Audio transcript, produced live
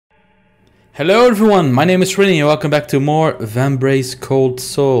Hello everyone, my name is Swrinny and welcome back to more VAMBRACE Cold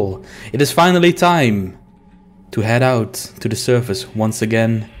Soul. It is finally time to head out to the surface once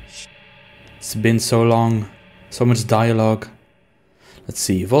again. It's been so long, so much dialogue. Let's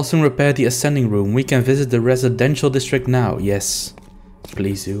see, Volsung repaired the ascending room. We can visit the residential district now. Yes,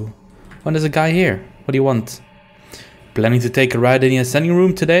 please do. Oh, there's a guy here. What do you want? Planning to take a ride in the ascending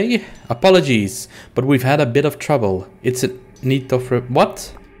room today? Apologies, but we've had a bit of trouble. It's in need of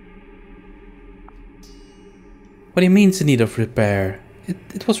what? What do you mean it's in need of repair?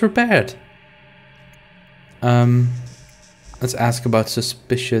 It was repaired. Let's ask about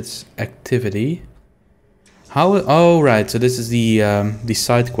suspicious activity. How? Oh, right. So this is the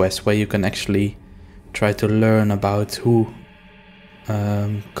side quest where you can actually try to learn about who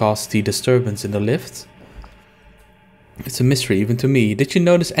caused the disturbance in the lift. It's a mystery even to me. Did you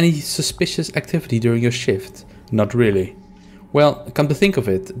notice any suspicious activity during your shift? Not really. Well, come to think of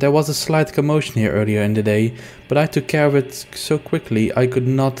it, there was a slight commotion here earlier in the day, but I took care of it so quickly I could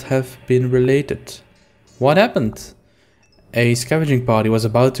not have been related. What happened? A scavenging party was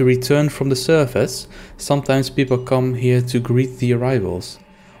about to return from the surface. Sometimes people come here to greet the arrivals.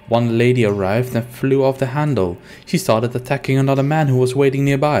 One lady arrived and flew off the handle. She started attacking another man who was waiting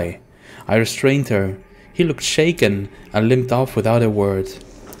nearby. I restrained her. He looked shaken and limped off without a word.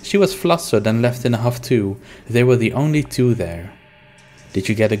 She was flustered and left in a huff too. They were the only two there. Did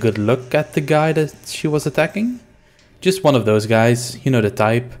you get a good look at the guy that she was attacking? Just one of those guys, you know the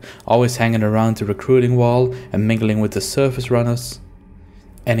type, always hanging around the recruiting wall and mingling with the surface runners.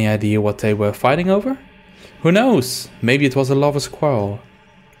 Any idea what they were fighting over? Who knows? Maybe it was a lover's quarrel.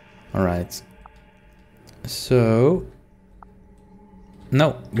 Alright. So...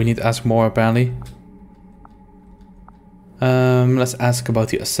 no, we need to ask more apparently. Let's ask about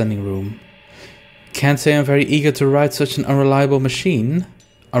the ascending room. Can't say I'm very eager to ride such an unreliable machine.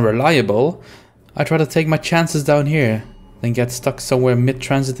 Unreliable? I'd rather take my chances down here than get stuck somewhere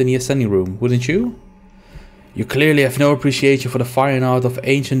mid-transit in the ascending room, wouldn't you? You clearly have no appreciation for the fine art of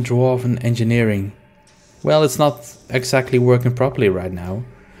ancient dwarven engineering. Well, it's not exactly working properly right now.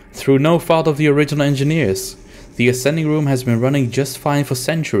 Through no fault of the original engineers. The ascending room has been running just fine for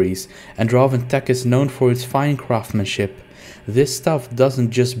centuries, and dwarven tech is known for its fine craftsmanship. This stuff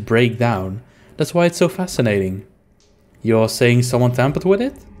doesn't just break down. That's why it's so fascinating. You're saying someone tampered with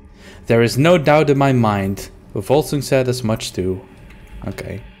it? There is no doubt in my mind. Volsung said as much too.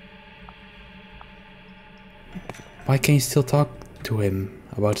 Okay. Why can't you still talk to him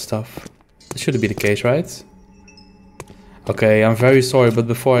about stuff? That shouldn't be the case, right? Okay, I'm very sorry, but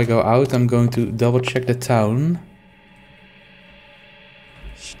before I go out, I'm going to double check the town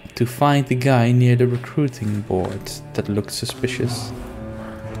to find the guy near the recruiting board that looked suspicious.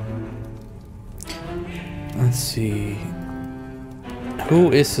 Let's see.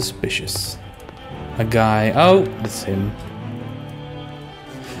 Who is suspicious? A guy. Oh, that's him.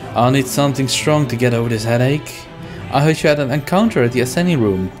 I'll need something strong to get over this headache. I heard you had an encounter at the ascending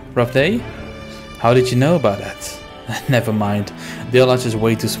room. Rough day? How did you know about that? Never mind. The lodge is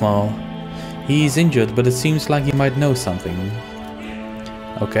way too small. He's injured, but it seems like he might know something.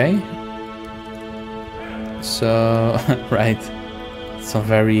 Okay. So, right. Some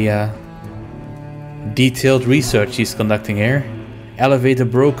very detailed research he's conducting here. Elevator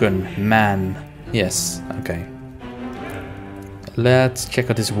broken. Man. Yes. Okay. Let's check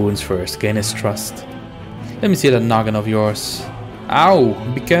out his wounds first. Gain his trust. Let me see that noggin of yours.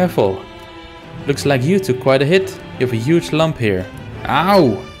 Ow! Be careful. Looks like you took quite a hit. You have a huge lump here.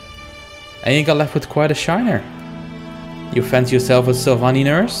 Ow! And you got left with quite a shiner. You fancy yourself a Sylvani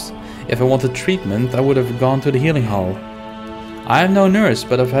nurse? If I wanted treatment, I would have gone to the healing hall. I am no nurse,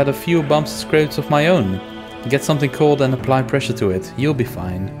 but I've had a few bumps and scrapes of my own. Get something cold and apply pressure to it. You'll be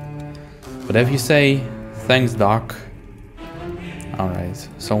fine. Whatever you say. Thanks, Doc. Alright,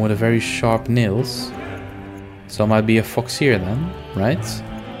 someone with very sharp nails. So it might be a foxier then, right?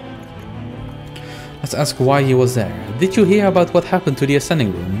 Let's ask why he was there. Did you hear about what happened to the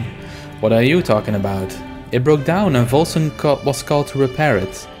ascending room? What are you talking about? It broke down and Volsung was called to repair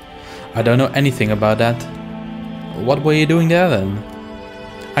it. I don't know anything about that. What were you doing there then?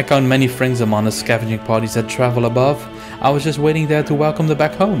 I count many friends among the scavenging parties that travel above. I was just waiting there to welcome them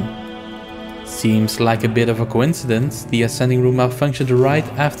back home. Seems like a bit of a coincidence. The ascending room malfunctioned right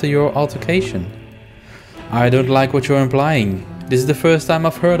after your altercation. I don't like what you're implying. This is the first time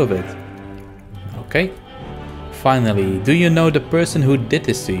I've heard of it. Okay. Finally, do you know the person who did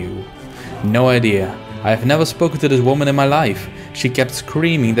this to you? No idea. I have never spoken to this woman in my life. She kept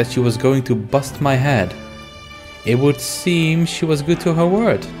screaming that she was going to bust my head. It would seem she was good to her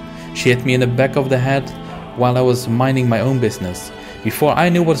word. She hit me in the back of the head while I was minding my own business. Before I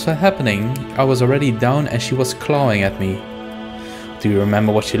knew what was happening, I was already down and she was clawing at me. Do you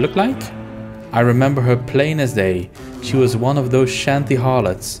remember what she looked like? I remember her plain as day. She was one of those shanty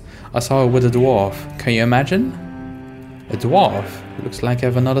harlots. I saw her with a dwarf. Can you imagine? A dwarf? Looks like I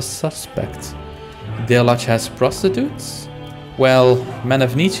have another suspect. Dale Lodge has prostitutes? Well, men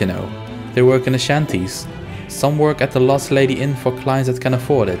of needs, you know. They work in the shanties. Some work at the Lost Lady Inn for clients that can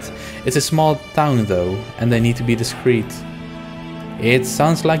afford it. It's a small town though, and they need to be discreet. It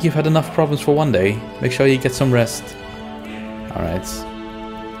sounds like you've had enough problems for one day. Make sure you get some rest. Alright.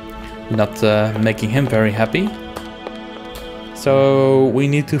 Not making him very happy. So we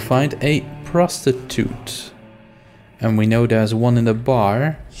need to find a prostitute. And we know there's one in the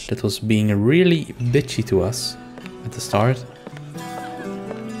bar that was being really bitchy to us at the start.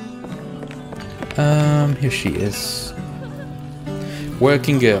 Here she is.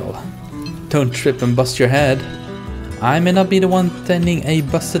 Working girl. Don't trip and bust your head. I may not be the one tending a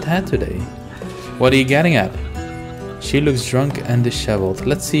busted head today. What are you getting at? She looks drunk and disheveled.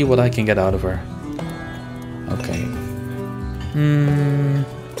 Let's see what I can get out of her. Okay.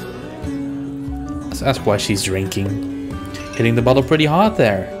 Let's ask why she's drinking. Hitting the bottle pretty hard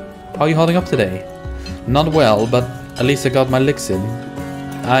there. How are you holding up today? Not well, but at least I got my licks in.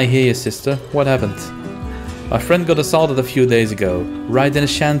 I hear you, sister. What happened? My friend got assaulted a few days ago, right in the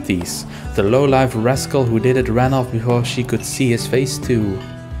shanties. The low-life rascal who did it ran off before she could see his face too.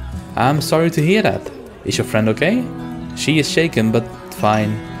 I'm sorry to hear that. Is your friend okay? She is shaken, but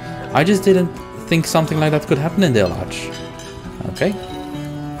fine. I just didn't think something like that could happen in Dale Lodge. Okay.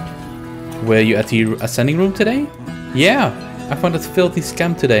 Were you at the ascending room today? Yeah, I found that filthy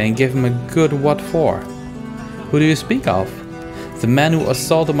scamp today and gave him a good what for. Who do you speak of? The man who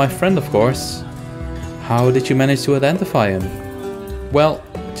assaulted my friend, of course. How did you manage to identify him? Well,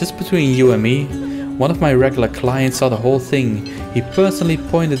 just between you and me, one of my regular clients saw the whole thing. He personally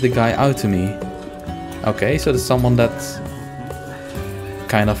pointed the guy out to me. Okay, so there's someone that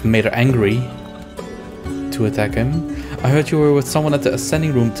kind of made her angry to attack him. I heard you were with someone at the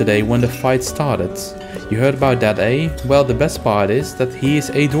ascending room today when the fight started. You heard about that, eh? Well, the best part is that he is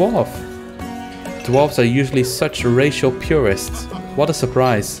a dwarf. Dwarves are usually such racial purists. What a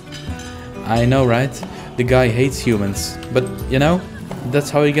surprise. I know, right? The guy hates humans, but you know, that's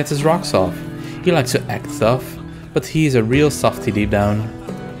how he gets his rocks off. He likes to act tough, but he's a real softie deep down.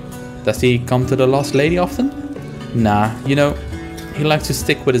 Does he come to the Lost Lady often? Nah, you know, he likes to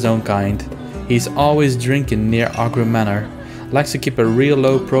stick with his own kind. He's always drinking near Agro Manor. Likes to keep a real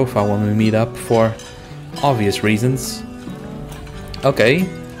low profile when we meet up for obvious reasons. Okay.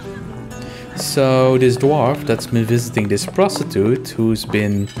 So this dwarf that's been visiting this prostitute who's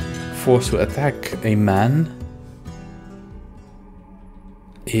been forced to attack a man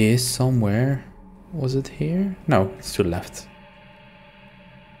is somewhere. Was it here? No, it's to the left.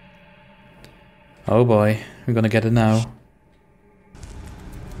 Oh boy, we're gonna get it now.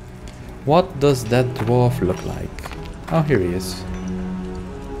 What does that dwarf look like? Oh, here he is.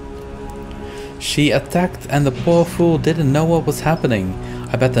 She attacked and the poor fool didn't know what was happening.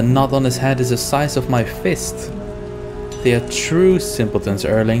 I bet the knot on his head is the size of my fist. They are true simpletons,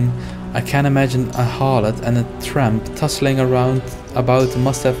 Erling. I can't imagine a harlot and a tramp tussling around about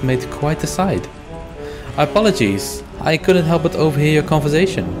must have made quite a sight. Apologies, I couldn't help but overhear your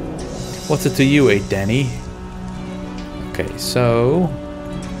conversation. What's it to you, Danny? Okay, so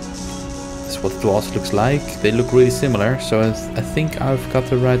this is what the dwarves looks like. They look really similar, so I think I've got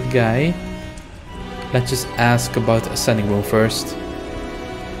the right guy. Let's just ask about the ascending room first.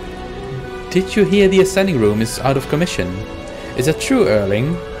 Did you hear the ascending room is out of commission? Is that true,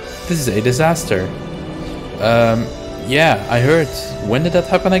 Erling? This is a disaster. Yeah, I heard. When did that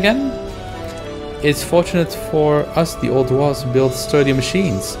happen again? It's fortunate for us the old dwarves built sturdy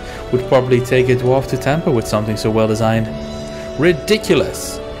machines. Would probably take a dwarf to tamper with something so well designed.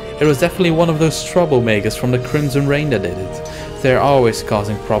 Ridiculous! It was definitely one of those troublemakers from the Crimson Rain that did it. They're always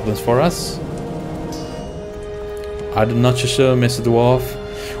causing problems for us. I'm not so sure, Mr. Dwarf.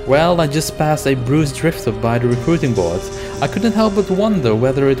 Well, I just passed a bruised drifter by the recruiting board. I couldn't help but wonder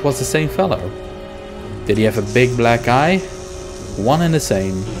whether it was the same fellow. Did he have a big black eye? One and the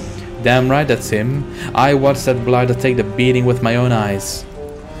same. Damn right that's him. I watched that blighter take the beating with my own eyes.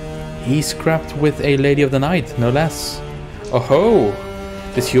 He scrapped with a lady of the night, no less. Oh ho!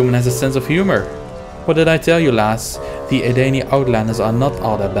 This human has a sense of humor. What did I tell you, lass? The Edeni Outlanders are not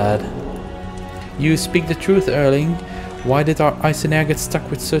all that bad. You speak the truth, Erling. Why did our Icenaire get stuck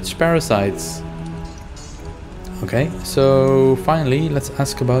with such parasites? Okay, so finally, let's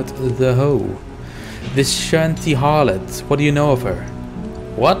ask about the hoe. This shanty harlot, what do you know of her?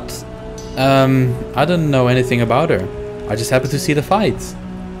 What? I don't know anything about her. I just happened to see the fight.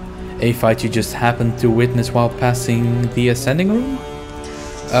 A fight you just happened to witness while passing the ascending room?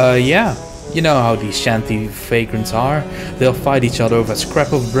 Yeah. You know how these shanty vagrants are. They'll fight each other over a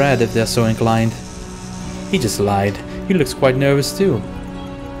scrap of bread if they're so inclined. He just lied. He looks quite nervous too.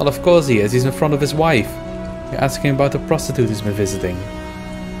 Well, of course he is. He's in front of his wife. You're asking about the prostitute he's been visiting.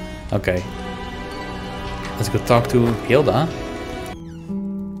 Okay. Let's go talk to Hilda.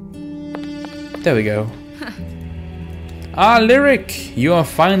 There we go. Ah, Lyric! You are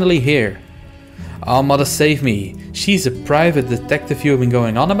finally here. Our mother saved me. She's a private detective you've been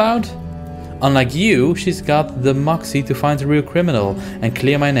going on about? Unlike you, she's got the moxie to find the real criminal and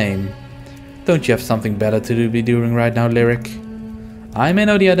clear my name. Don't you have something better to be doing right now, Lyric? I may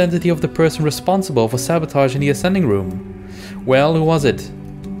know the identity of the person responsible for sabotaging the ascending room. Well, who was it?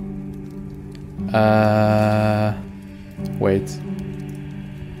 Wait.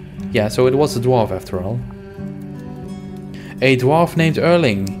 Yeah, so it was a dwarf after all. A dwarf named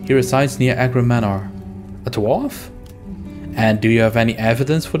Erling. He resides near Agra Manor. A dwarf? And do you have any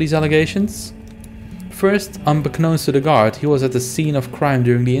evidence for these allegations? First, unbeknownst to the guard, he was at the scene of crime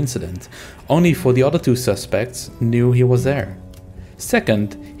during the incident. Only for the other two suspects knew he was there.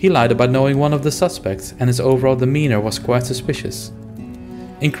 Second, he lied about knowing one of the suspects, and his overall demeanor was quite suspicious.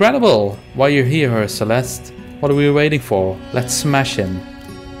 Incredible! Why you're here, Celeste? What are we waiting for? Let's smash him.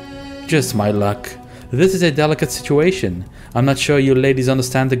 Just my luck. This is a delicate situation. I'm not sure you ladies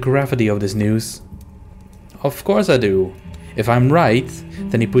understand the gravity of this news. Of course I do. If I'm right,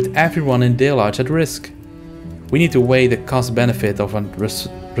 then he put everyone in Daylarge at risk. We need to weigh the cost-benefit of a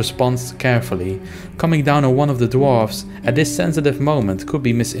response carefully. Coming down on one of the dwarves at this sensitive moment could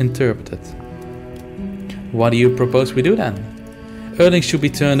be misinterpreted. What do you propose we do then? Erling should be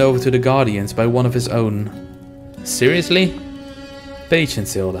turned over to the Guardians by one of his own. Seriously?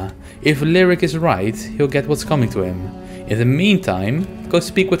 Patience, Hilda. If Lyric is right, he'll get what's coming to him. In the meantime, go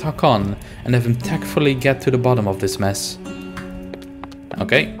speak with Hakon and have him tactfully get to the bottom of this mess.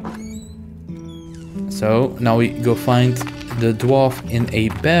 Okay. So now we go find the dwarf in a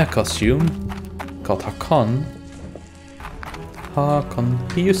bear costume called Hakon. Hakon,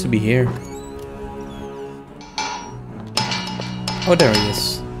 he used to be here. Oh, there he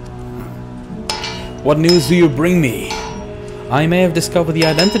is. What news do you bring me? I may have discovered the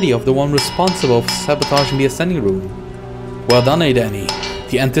identity of the one responsible for sabotaging the ascending room. Well done, Danny.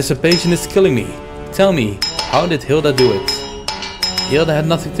 The anticipation is killing me. Tell me, how did Hilda do it? Hilda had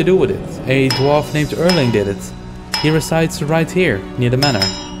nothing to do with it. A dwarf named Erling did it. He resides right here, near the manor.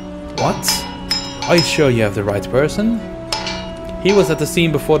 What? Are you sure you have the right person? He was at the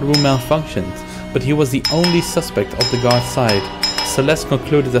scene before the room malfunctioned, but he was the only suspect of the guard's side. Celeste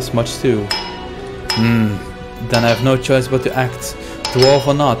concluded as much too. Then I have no choice but to act. Dwarf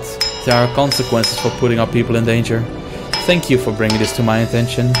or not, there are consequences for putting our people in danger. Thank you for bringing this to my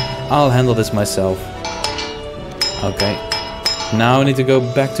attention. I'll handle this myself. Okay. Now I need to go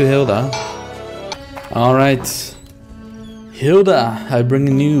back to Hilda. Alright. Hilda, I bring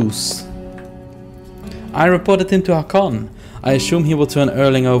news. I reported him to Hakon. I assume he will turn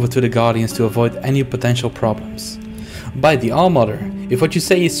Erling over to the Guardians to avoid any potential problems. By the Allmother, if what you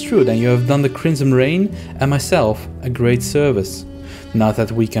say is true, then you have done the Crimson Reign and myself a great service. Now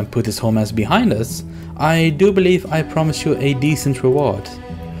that we can put this whole mess behind us, I do believe I promise you a decent reward.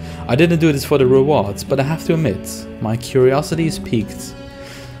 I didn't do this for the rewards, but I have to admit, my curiosity is piqued.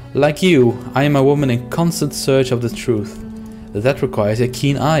 Like you, I am a woman in constant search of the truth. That requires a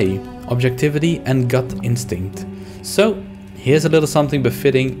keen eye, objectivity and gut instinct. So, here's a little something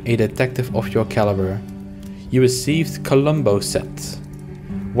befitting a detective of your caliber. You received Columbo set.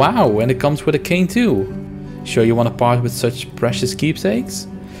 Wow, and it comes with a cane too. Sure you want to part with such precious keepsakes?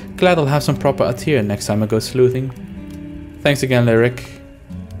 Glad I'll have some proper attire next time I go sleuthing. Thanks again, Lyric.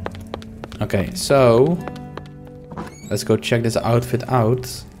 Okay, so let's go check this outfit out.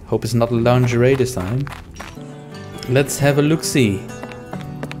 Hope it's not lingerie this time. Let's have a look-see.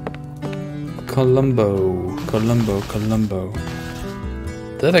 Columbo.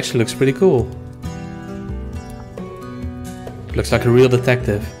 That actually looks pretty cool. Looks like a real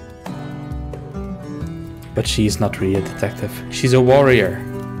detective. But she's not really a detective. She's a warrior.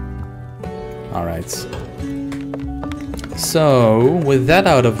 Alright. So, with that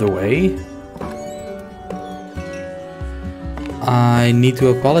out of the way, I need to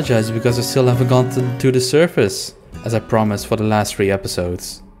apologize because I still haven't gone to the surface, as I promised for the last 3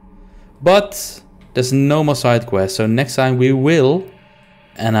 episodes. But there's no more side quests, so next time we will,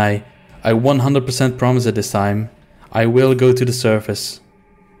 and I 100% promise it this time, I will go to the surface.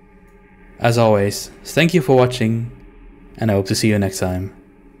 As always, thank you for watching, and I hope to see you next time.